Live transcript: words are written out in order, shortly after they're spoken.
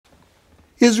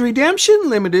Is redemption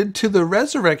limited to the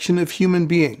resurrection of human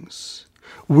beings?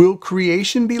 Will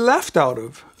creation be left out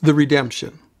of the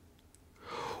redemption?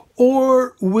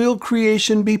 Or will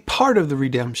creation be part of the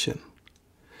redemption?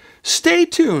 Stay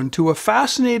tuned to a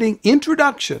fascinating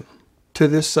introduction to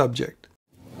this subject.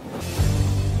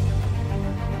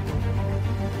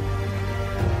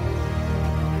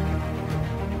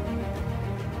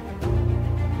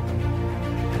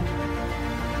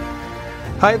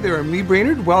 Hi there, I'm Lee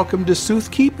Brainerd. Welcome to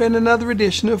Soothkeep and another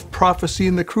edition of Prophecy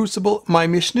in the Crucible. My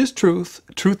mission is truth,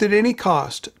 truth at any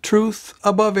cost, truth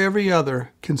above every other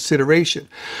consideration.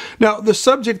 Now, the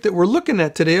subject that we're looking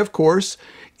at today, of course,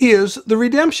 is the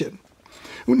redemption.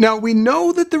 Now, we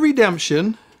know that the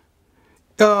redemption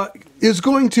is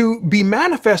going to be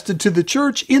manifested to the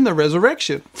church in the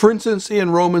resurrection. For instance, in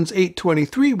Romans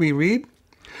 8:23, we read,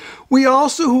 "We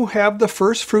also who have the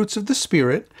first fruits of the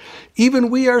Spirit, even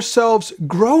we ourselves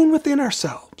groan within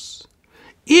ourselves,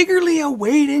 eagerly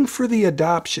awaiting for the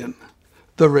adoption,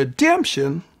 the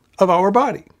redemption of our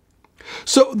body."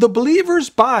 So the believer's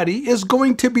body is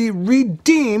going to be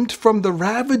redeemed from the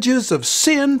ravages of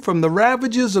sin, from the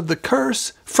ravages of the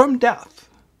curse, from death.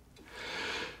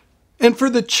 And for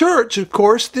the church, of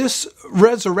course, this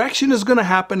resurrection is going to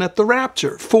happen at the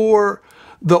rapture. For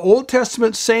the Old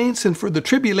Testament saints and for the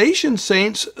tribulation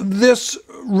saints, this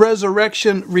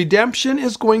resurrection redemption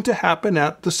is going to happen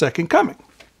at the second coming.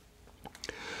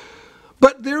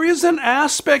 But there is an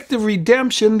aspect of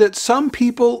redemption that some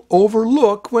people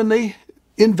overlook when they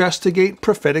investigate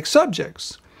prophetic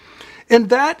subjects. And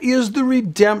that is the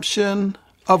redemption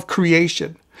of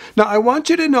creation. Now, I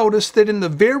want you to notice that in the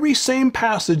very same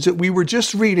passage that we were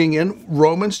just reading in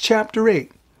Romans chapter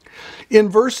 8, in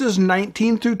verses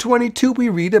 19 through 22, we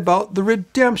read about the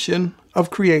redemption of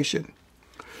creation.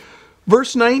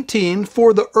 Verse 19,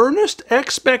 "For the earnest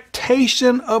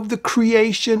expectation of the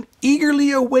creation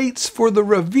eagerly awaits for the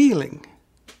revealing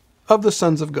of the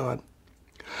sons of God.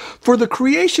 For the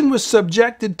creation was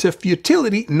subjected to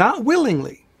futility, not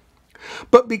willingly,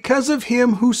 but because of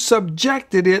him who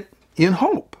subjected it in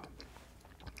hope.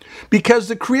 Because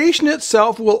the creation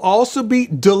itself will also be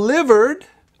delivered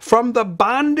from the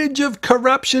bondage of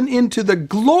corruption into the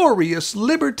glorious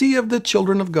liberty of the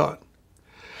children of God.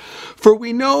 For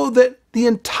we know that the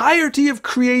entirety of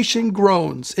creation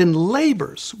groans and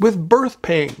labors with birth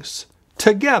pangs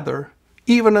together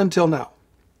even until now."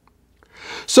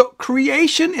 So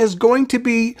creation is going to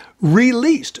be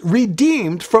released,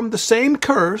 redeemed from the same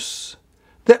curse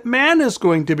that man is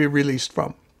going to be released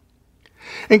from.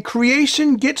 And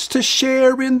creation gets to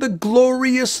share in the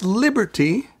glorious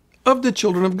liberty of the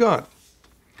children of God.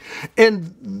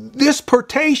 And this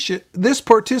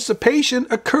participation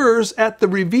occurs at the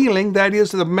revealing, that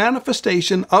is, the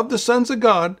manifestation of the sons of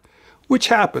God, which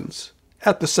happens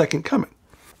at the second coming.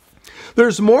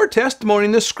 There's more testimony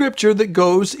in the scripture that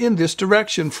goes in this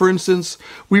direction. For instance,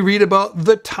 we read about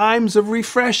the times of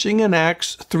refreshing in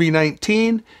Acts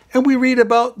 3:19, and we read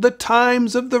about the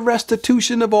times of the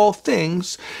restitution of all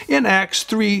things in Acts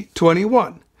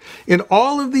 3:21. In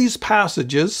all of these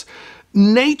passages,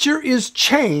 nature is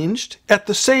changed at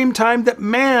the same time that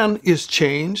man is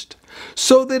changed,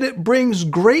 so that it brings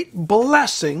great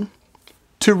blessing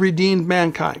to redeemed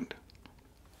mankind.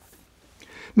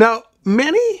 Now,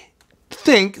 many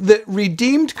think that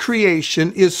redeemed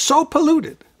creation is so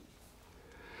polluted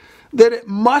that it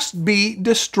must be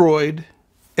destroyed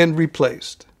and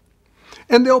replaced.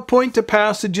 And they'll point to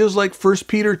passages like 1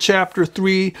 Peter chapter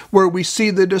 3, where we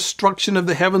see the destruction of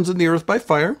the heavens and the earth by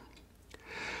fire.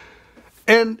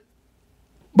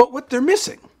 But what they're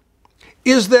missing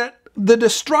is that the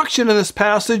destruction in this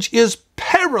passage is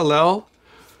parallel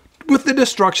with the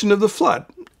destruction of the flood.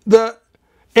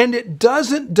 And it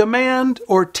doesn't demand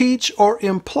or teach or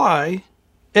imply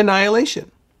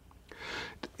annihilation.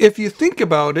 If you think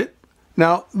about it,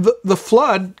 now the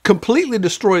flood completely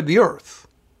destroyed the earth,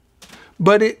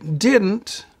 but it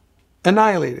didn't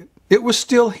annihilate it. It was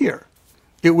still here.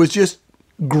 It was just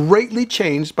greatly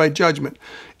changed by judgment.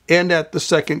 And at the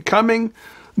second coming,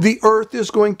 the earth is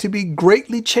going to be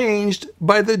greatly changed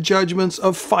by the judgments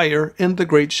of fire and the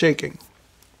great shaking.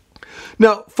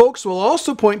 Now, folks will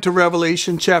also point to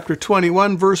Revelation chapter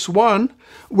 21, verse 1,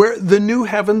 where the new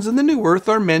heavens and the new earth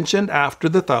are mentioned after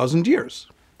the 1,000 years.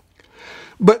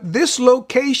 But this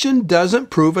location doesn't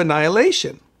prove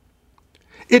annihilation.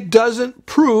 It doesn't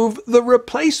prove the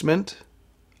replacement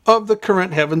of the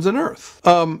current heavens and earth.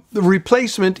 The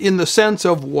replacement in the sense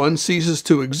of one ceases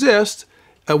to exist,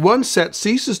 one set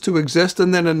ceases to exist,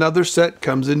 and then another set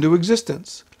comes into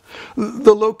existence.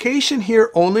 The location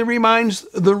here only reminds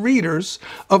the readers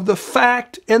of the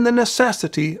fact and the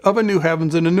necessity of a new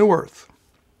heavens and a new earth.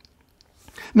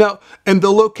 Now, and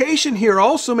the location here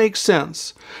also makes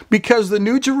sense because the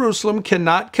New Jerusalem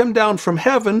cannot come down from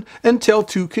heaven until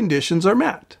two conditions are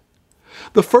met.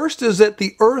 The first is that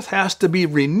the earth has to be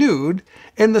renewed,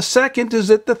 and the second is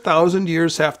that the 1,000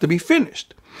 years have to be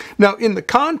finished. Now, in the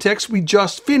context, we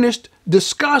just finished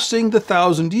discussing the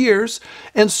 1,000 years,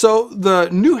 and so the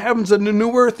new heavens and the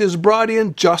new earth is brought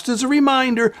in just as a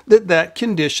reminder that that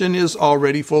condition is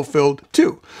already fulfilled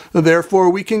too.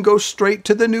 Therefore, we can go straight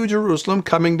to the New Jerusalem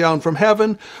coming down from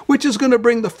heaven, which is going to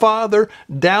bring the Father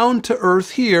down to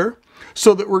earth here,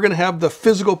 so that we're going to have the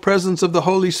physical presence of the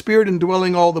Holy Spirit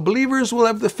indwelling all the believers. We'll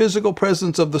have the physical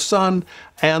presence of the Son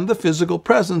and the physical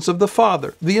presence of the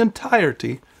Father, the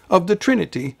entirety of the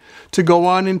Trinity, to go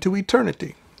on into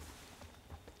eternity.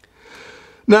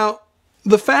 Now,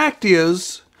 the fact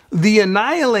is, the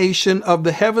annihilation of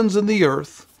the heavens and the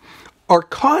earth are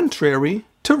contrary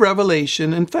to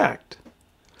revelation and fact.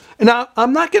 Now,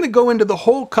 I'm not going to go into the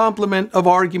whole complement of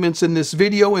arguments in this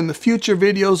video. In the future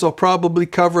videos, I'll probably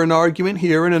cover an argument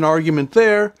here and an argument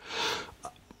there.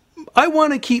 I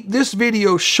want to keep this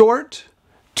video short,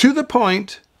 to the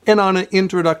point, and on an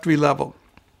introductory level.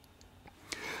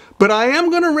 But I am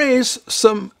going to raise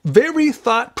some very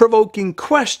thought-provoking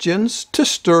questions to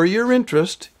stir your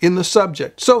interest in the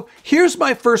subject. So here's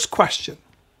my first question.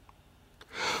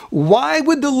 Why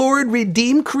would the Lord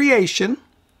redeem creation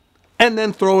and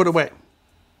then throw it away?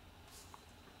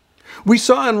 We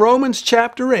saw in Romans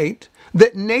chapter 8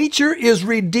 that nature is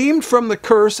redeemed from the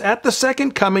curse at the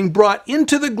second coming, brought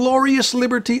into the glorious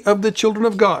liberty of the children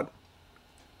of God.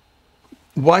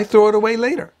 Why throw it away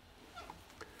later?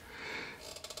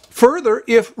 Further,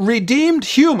 if redeemed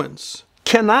humans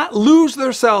cannot lose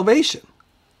their salvation,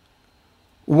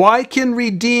 why can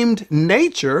redeemed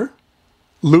nature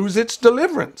lose its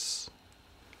deliverance?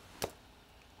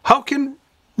 How can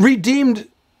redeemed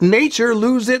nature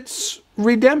lose its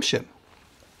redemption?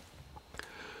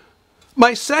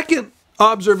 My second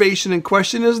observation and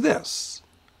question is this.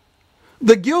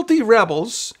 The guilty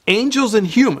rebels, angels and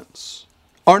humans,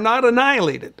 are not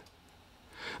annihilated.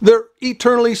 They're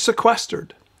eternally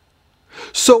sequestered.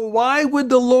 So why would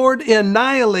the Lord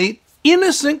annihilate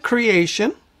innocent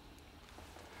creation,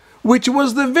 which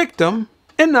was the victim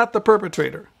and not the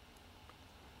perpetrator?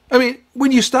 I mean,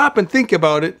 when you stop and think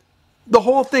about it, the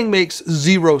whole thing makes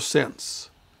zero sense.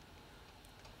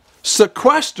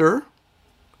 Sequester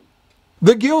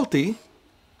the guilty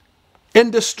and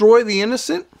destroy the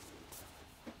innocent?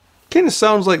 Kind of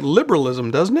sounds like liberalism,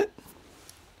 doesn't it?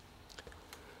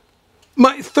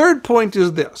 My third point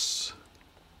is this.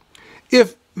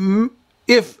 If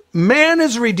man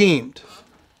is redeemed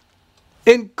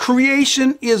and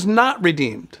creation is not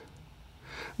redeemed,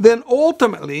 then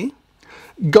ultimately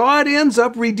God ends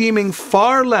up redeeming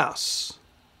far less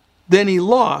than he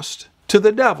lost to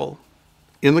the devil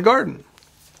in the garden.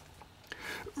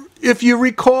 If you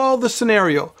recall the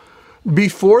scenario,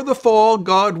 before the fall,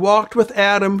 God walked with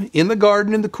Adam in the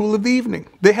garden in the cool of the evening.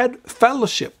 They had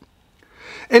fellowship.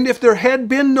 And if there had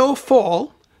been no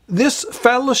fall, this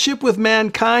fellowship with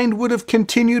mankind would have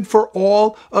continued for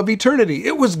all of eternity.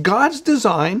 It was God's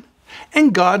design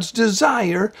and God's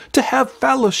desire to have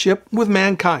fellowship with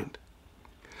mankind.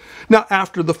 Now,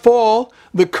 after the fall,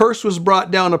 the curse was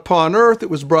brought down upon earth. It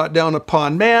was brought down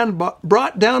upon man,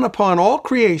 brought down upon all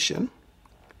creation.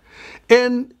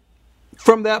 And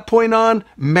from that point on,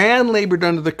 man labored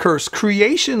under the curse.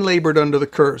 Creation labored under the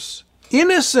curse.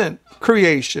 Innocent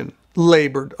creation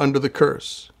labored under the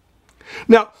curse.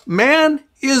 Now, man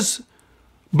is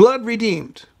blood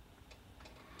redeemed.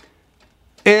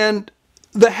 And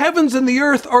the heavens and the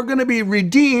earth are going to be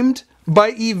redeemed by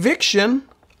eviction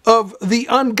of the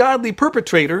ungodly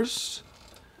perpetrators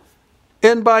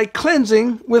and by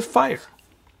cleansing with fire.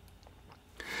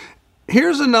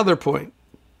 Here's another point.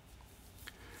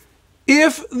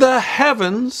 If the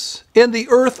heavens and the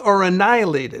earth are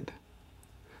annihilated,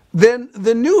 then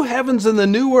the new heavens and the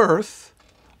new earth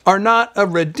are not a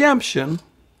redemption,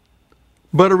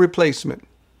 but a replacement.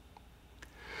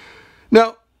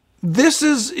 Now, this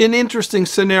is an interesting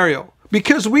scenario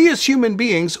because we as human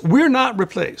beings, we're not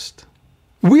replaced.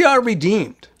 We are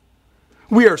redeemed.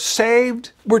 We are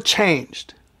saved. We're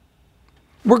changed.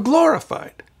 We're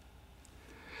glorified.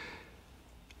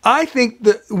 I think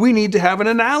that we need to have an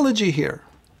analogy here.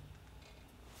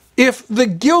 If the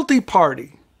guilty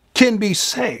party can be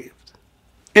saved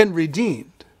and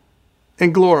redeemed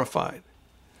and glorified,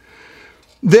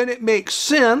 then it makes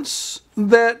sense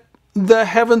that the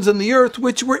heavens and the earth,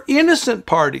 which were innocent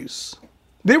parties,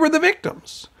 they were the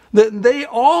victims, that they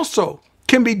also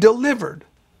can be delivered,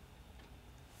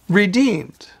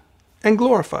 redeemed, and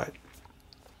glorified.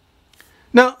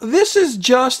 Now, this is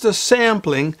just a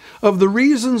sampling of the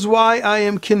reasons why I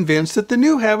am convinced that the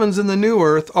new heavens and the new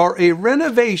earth are a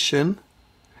renovation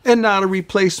and not a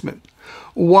replacement.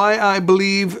 Why I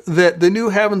believe that the new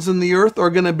heavens and the earth are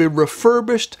going to be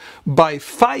refurbished by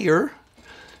fire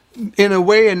in a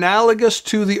way analogous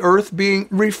to the earth being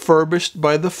refurbished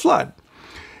by the flood.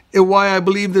 And why I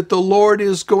believe that the Lord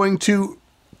is going to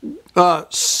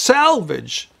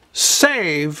salvage,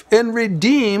 save, and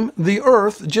redeem the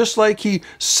earth just like he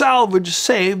salvaged,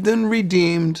 saved, and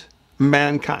redeemed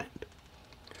mankind.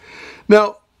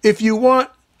 Now, if you want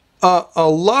a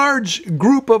large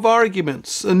group of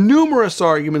arguments, numerous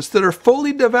arguments that are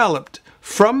fully developed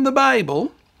from the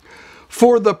Bible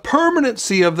for the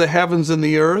permanency of the heavens and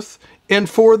the earth and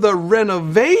for the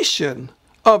renovation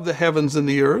of the heavens and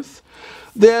the earth,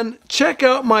 then check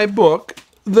out my book,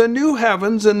 The New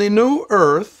Heavens and the New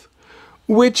Earth,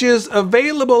 which is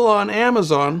available on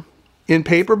Amazon in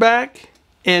paperback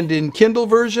and in Kindle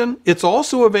version. It's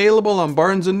also available on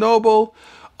Barnes & Noble,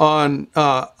 on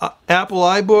Apple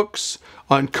iBooks,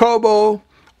 on Kobo,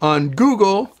 on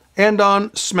Google, and on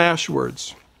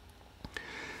Smashwords.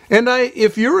 And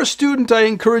if you're a student, I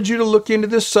encourage you to look into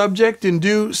this subject and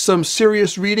do some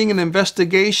serious reading and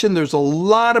investigation. There's a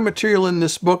lot of material in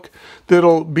this book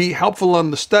that'll be helpful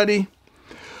on the study.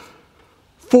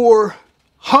 For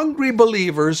hungry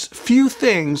believers, few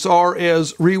things are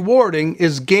as rewarding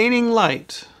as gaining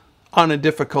light on a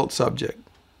difficult subject.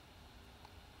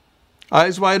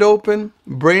 Eyes wide open,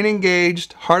 brain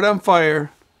engaged, heart on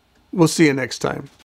fire. We'll see you next time.